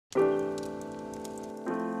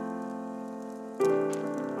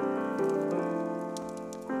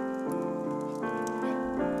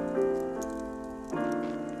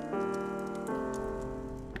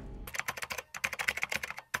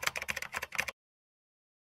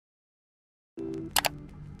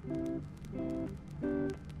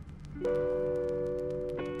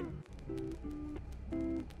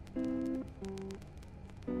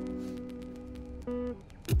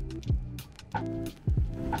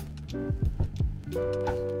I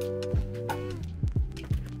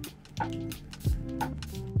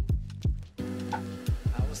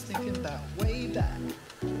was thinking about way back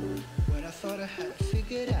when I thought I had it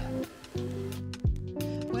figured out.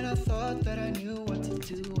 When I thought that I knew what to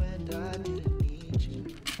do and I didn't need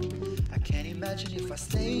you. I can't imagine if I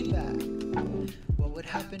stayed back, what would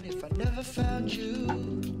happen if I never found you.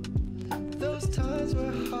 Those times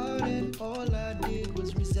were hard and all I did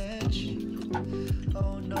was resent you.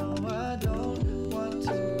 Oh no, I don't want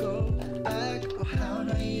to go back. Oh, how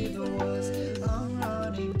naive I was. I'm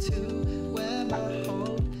running to where my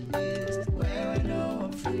hope is, where I know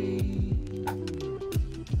I'm free.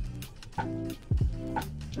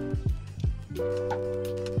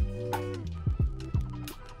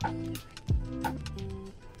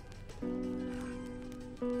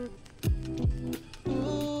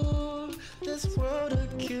 Ooh, this world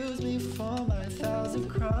accused me for my 1,000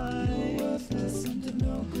 crimes.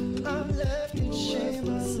 I'm left in shame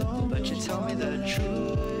alone, but you tell me the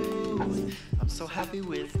truth. I'm so happy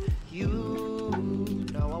with you.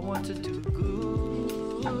 Now I want to do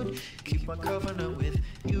good, keep my covenant with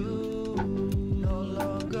you. No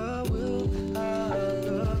longer will I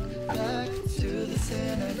look back to the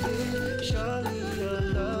sin I did. Surely your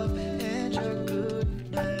love and your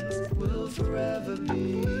goodness will forever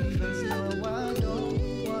be. 'Cause no, I don't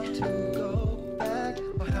want to go back.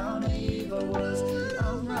 Oh, how naive I was.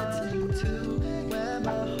 I'm running to where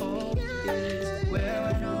my hope is, where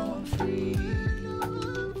I know I'm free.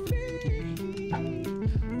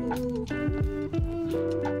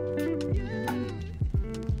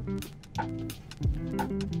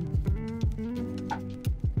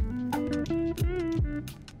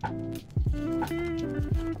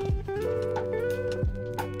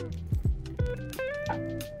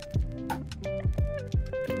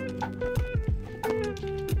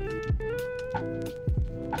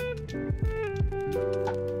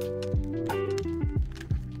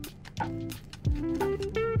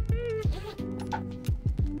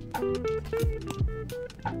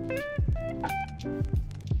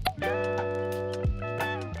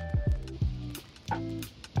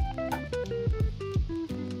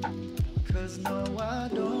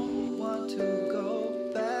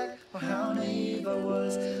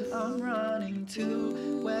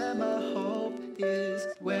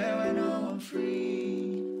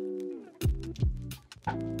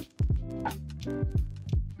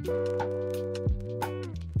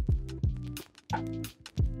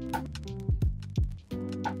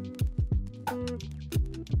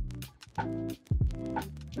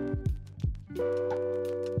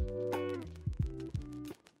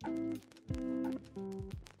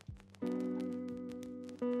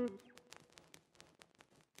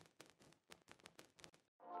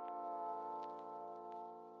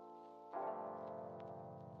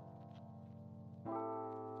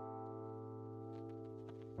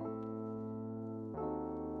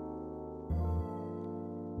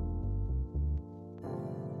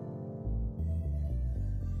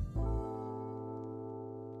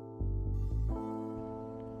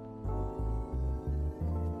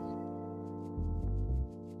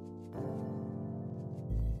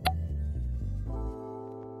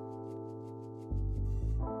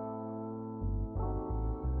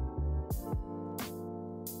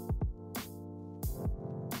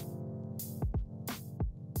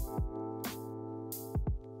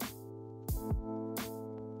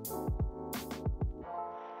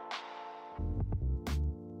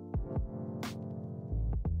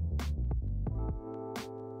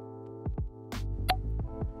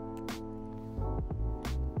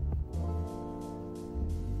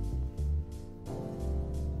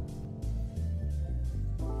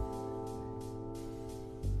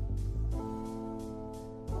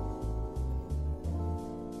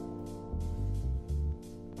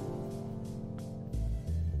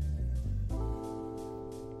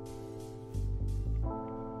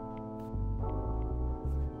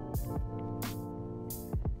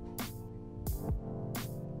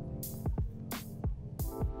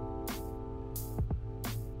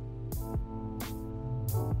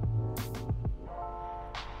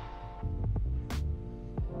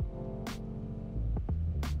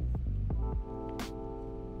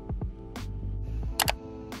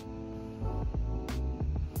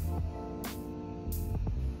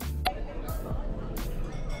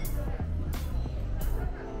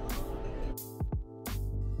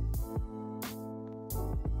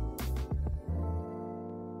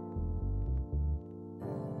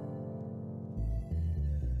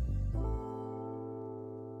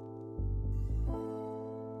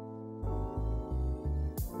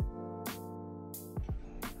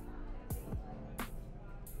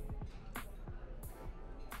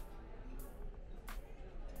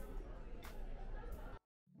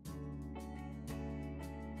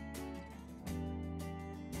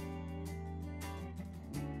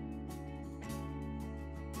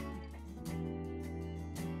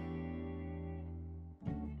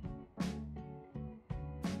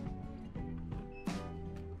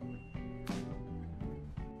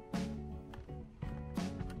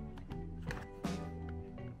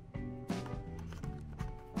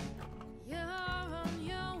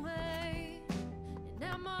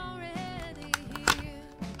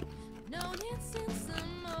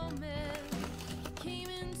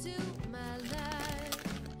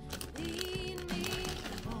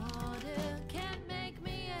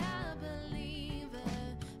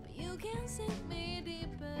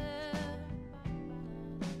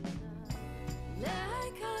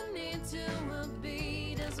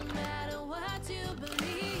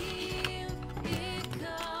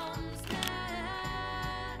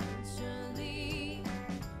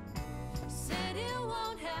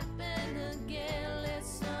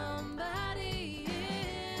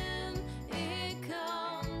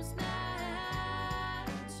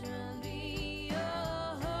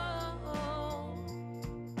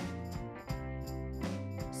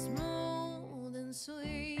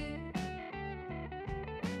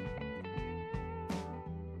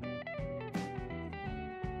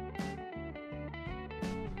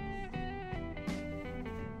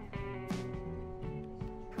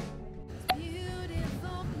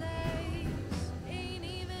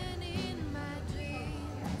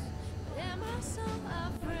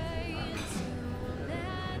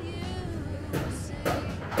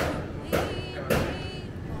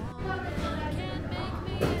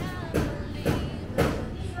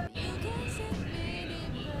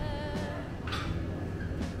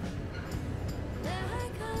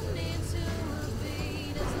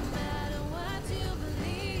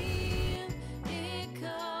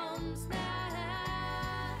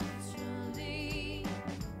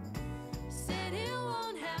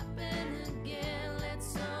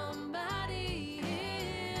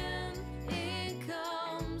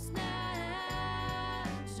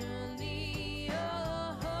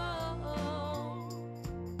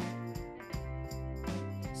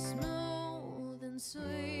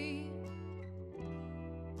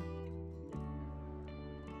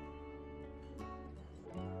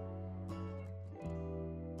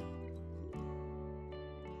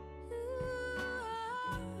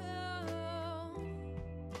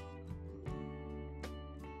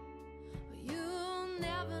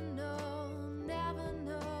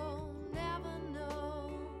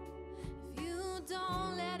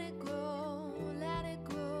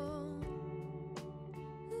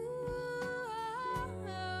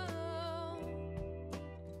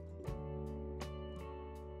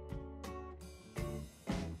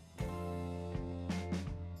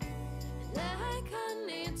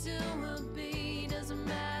 to a beat, doesn't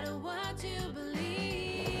matter what you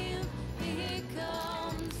believe, it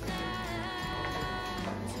comes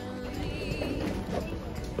naturally.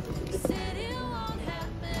 Said it won't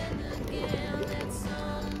happen again, let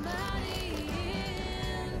somebody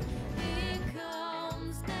in, it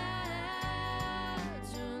comes naturally.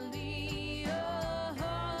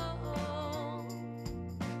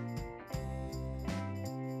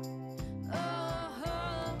 Oh,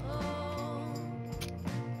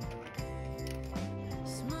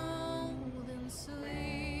 smooth and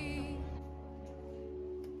sweet.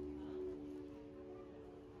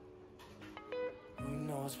 Who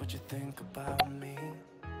knows what you think about me?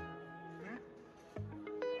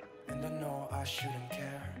 And I know I shouldn't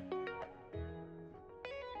care.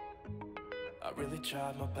 I really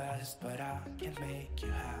tried my best, but I can't make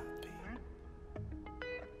you happy.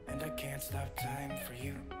 And I can't stop time for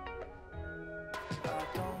you. I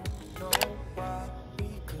don't know why we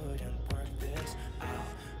couldn't work this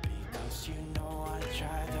out, because you know I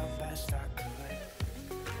tried the best I could.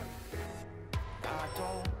 I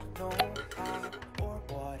don't know how or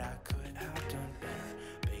what I could have done better.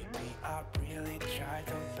 Baby, I really tried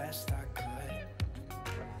the best I could.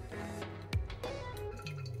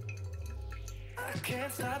 I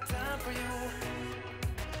can't stop time for you.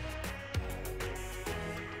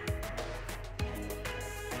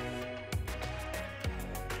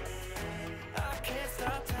 I can't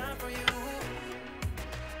stop time for you.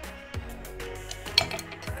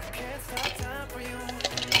 I can't stop time for you.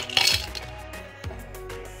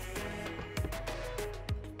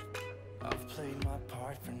 I've played my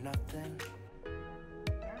part for nothing,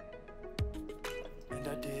 and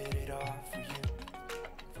I did it all for you,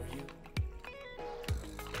 for you.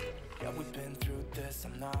 Yeah, we've been through this,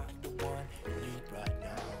 I'm not the one you need right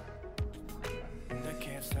now, and I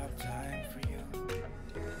can't stop time for you.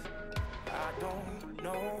 I don't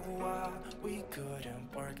know why we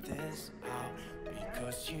couldn't work this out,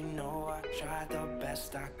 because you know I tried the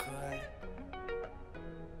best I could,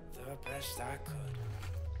 the best I could.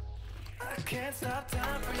 I can't stop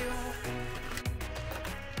time for you.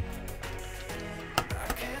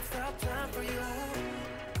 I can't stop time for you.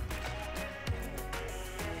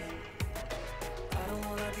 I don't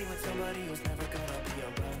wanna be with somebody who's never gonna be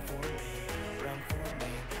around for me, around for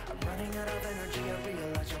me. I'm running out of energy, I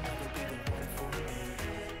realize you'll never be the one for me.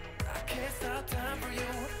 I can't stop time for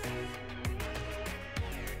you.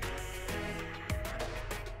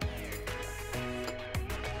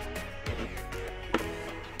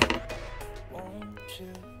 Won't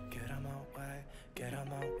you get out my way, get out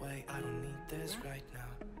my way. I don't need this right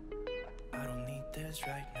now, I don't need this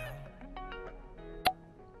right now.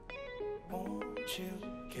 Won't you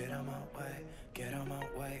get out my way, get out my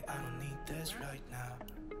way. I don't need this right now,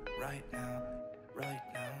 right now, right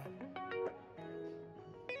now.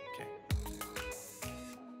 Okay.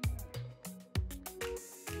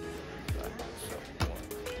 So 1,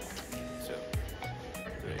 2,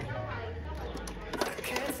 3. I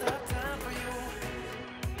can't stop time for you.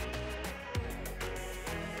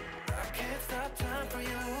 I can't stop time for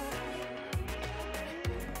you.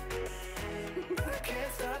 I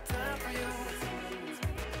can't stop time for you.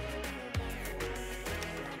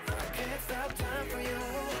 I can't stop time for you.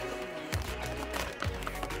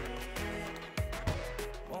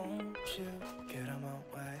 Won't you get out my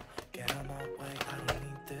way, get out my way. I don't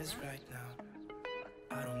need this right now,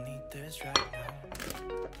 I don't need this right now.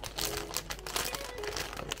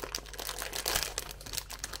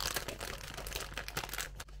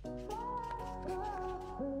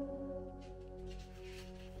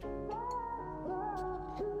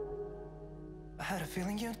 I had a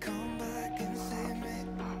feeling you'd come back and save me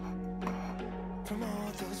from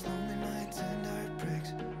all those lonely nights and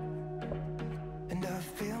heartbreaks. And I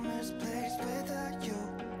feel misplaced without you.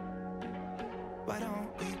 Why don't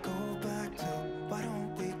we go back to, why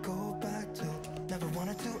don't we go back to? Never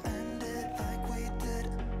wanted to end it like we did.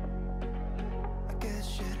 I guess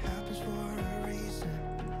shit happens for a reason,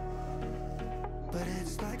 but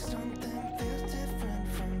it's like something feels different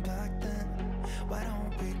from back then. Why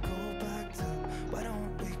don't we go back to, why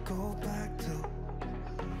don't we go back to?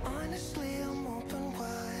 Honestly, I'm open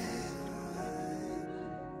wide.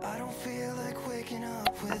 I don't feel like waking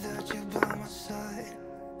up without you by my side.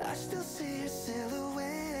 I still see your silhouette.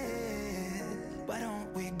 Why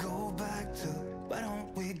don't we go back to, why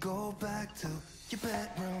don't we go back to your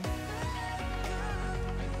bedroom?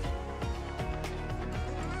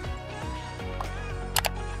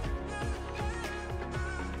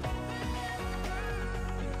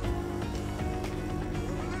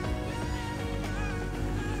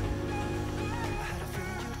 I had a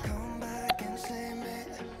feeling you'd come back and save me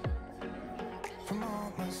from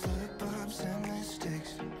all my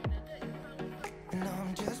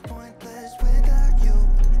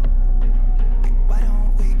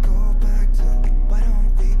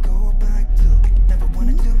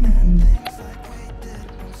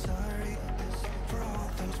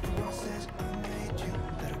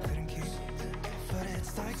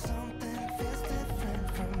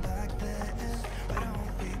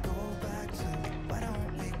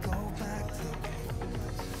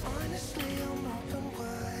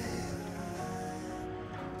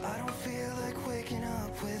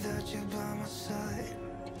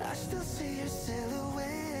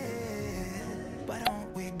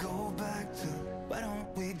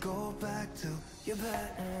Down,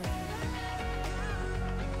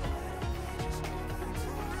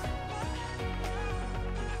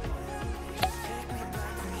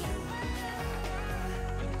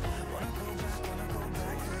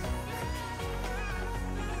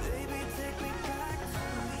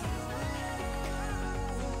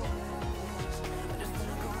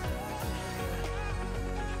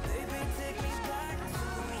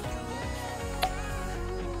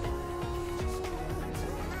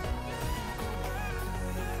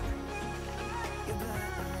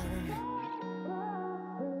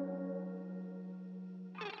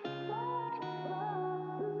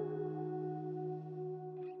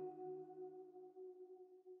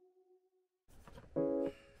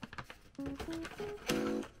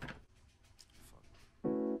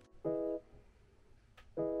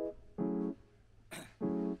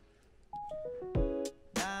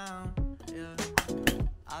 yeah.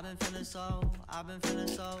 I've been feeling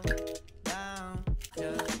so down,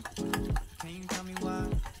 yeah. Can you tell me why?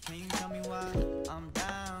 Can you tell me why I'm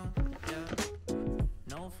down, yeah?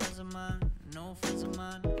 No friends of mine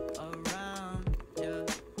around, yeah.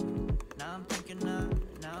 Now I'm thinking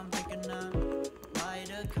why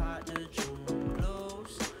the caught the June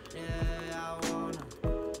blues, yeah. I wanna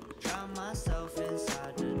drown myself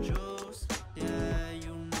inside the juice, yeah.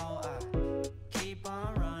 You know I keep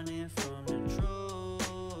on running from the truth.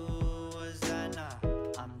 Was that not?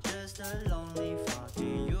 I'm just a lonely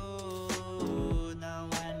fucking you. Now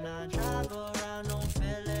when I drive around, don't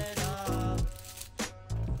feel it up.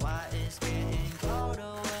 Why it's getting colder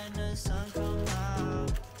when the sun come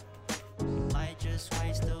out? Might just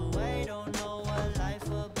waste away, don't know what life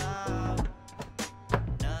about.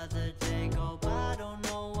 Another day go by, don't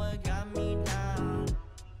know what got me down.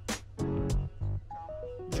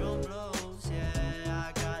 June blues, yeah,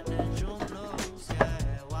 I got the June blues, yeah.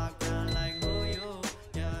 Walk around like who you,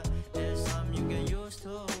 yeah. It's something you get used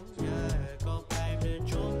to, yeah. Go blame the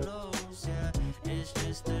June blues, yeah. It's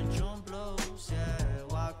just the June blues, yeah.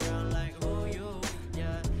 Walk around like who you,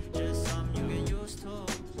 yeah. Just something you get used to.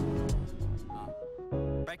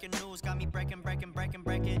 Breaking news got me breaking.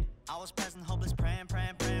 I was present, hopeless, praying.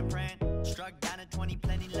 Struck down at 20,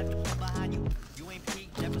 plenty left to put behind you. You ain't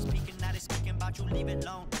peaked, that was peaking, now they speaking about you, leave it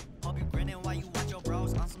alone. Hope you grinning while you watch your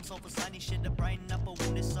bros on some sofa sunny shit to brighten up a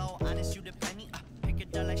wounded soul. Honest, you the penny, pick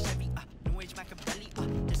it up like Chevy, new age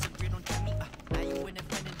𝗂𝐴𝐴𝐵𝗁𝐴, disagree, don't tell me, now you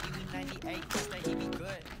independent, DV98, just that he be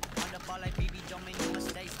good. On the ball like BB, don't make no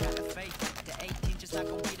mistakes, got the faith, the 18 just not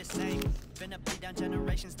gon' be the same. Finna bleed down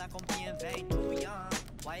generations, not gon' be in vain. Too young,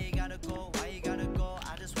 why you gotta go,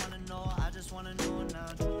 I just wanna know now,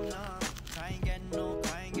 true now. Cry and get known,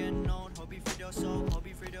 hope you free your soul,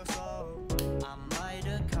 I might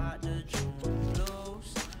have caught the June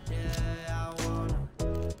blues, yeah. I wanna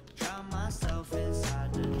drown myself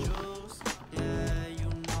inside the juice, yeah. You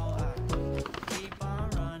know I keep on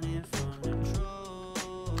running from the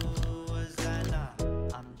truth. Was that not?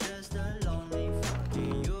 I'm just a lonely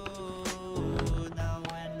fucking you. Now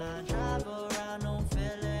when I drive around, don't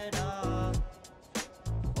feel it up.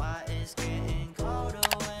 Why it's getting colder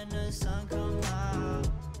when the sun come out?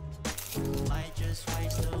 Might just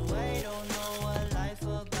waste away, don't know what life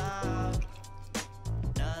about.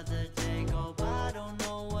 Another day go by, don't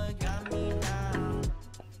know what got me down.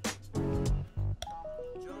 June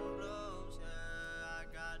blues, yeah, I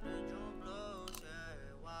got the June blues,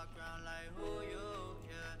 yeah. Walk around like who you,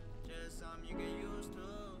 yeah. Just something you get used to,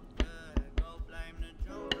 yeah. Go blame the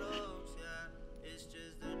June blues, yeah. It's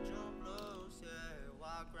just the June blues, yeah.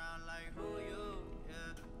 Walk around like who you,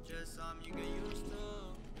 yeah. Just something you get used to.